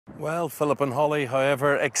Well, Philip and Holly,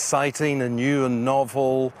 however exciting and new and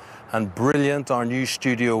novel and brilliant our new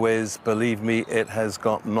studio is, believe me, it has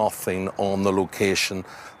got nothing on the location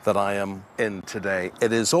that I am in today.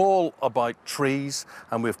 It is all about trees,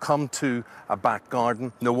 and we've come to a back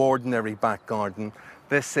garden, no ordinary back garden.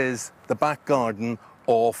 This is the back garden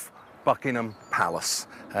of Buckingham Palace,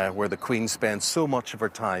 where the Queen spends so much of her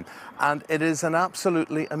time. And it is an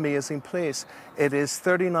absolutely amazing place. It is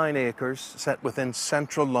 39 acres set within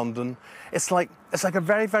central London. It's like a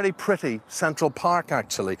very, very pretty Central Park,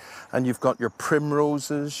 actually. And you've got your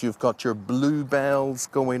primroses, you've got your bluebells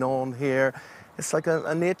going on here. It's like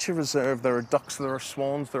a nature reserve. There are ducks, there are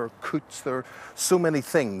swans, there are coots, there are so many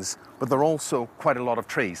things, but there are also quite a lot of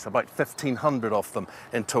trees, about 1,500 of them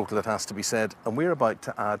in total, it has to be said. And we're about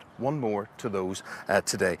to add one more to those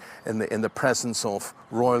today in the presence of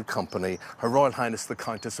royal company, Her Royal Highness the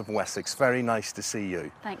Countess of Wessex. Very nice to see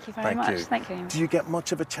you. Thank you very much. Thank you. Do you get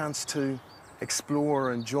much of a chance to explore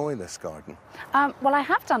or enjoy this garden? Well, I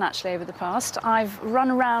have done actually over the past. I've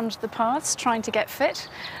run around the paths trying to get fit,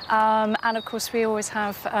 and of course we always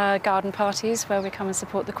have garden parties where we come and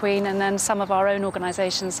support the Queen, and then some of our own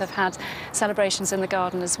organisations have had celebrations in the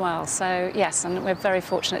garden as well. So yes, and we're very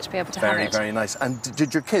fortunate to be able to have it. Very nice. And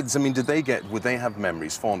did your kids, I mean, would they have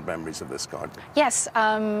memories, fond memories of this garden? Yes,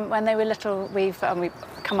 when they were little, we've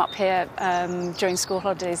come up here during school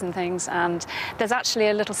holidays and things, and there's actually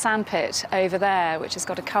a little sandpit over there which has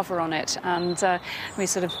got a cover on it, and we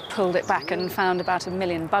sort of pulled it back and found about 1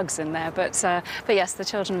 million bugs in there. But yes, the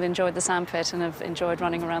children have enjoyed the sandpit and have enjoyed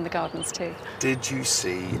running around the gardens too. Did you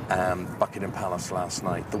see Buckingham Palace last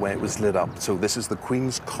night, the way it was lit up? So this is the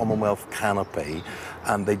Queen's Commonwealth canopy,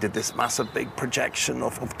 and they did this massive big projection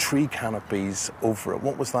of tree canopies over it.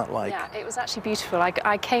 What was that like? Yeah, it was actually beautiful.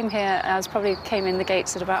 I came here, came in the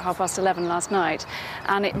gates at about 11:30 last night,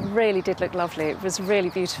 and it really did look lovely. It was really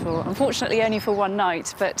beautiful. Unfortunately only for one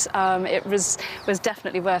night, but it was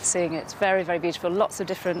definitely worth seeing. It's very, very beautiful. Lots of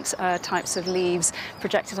different types of leaves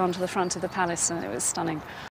projected onto the front of the palace, and it was stunning.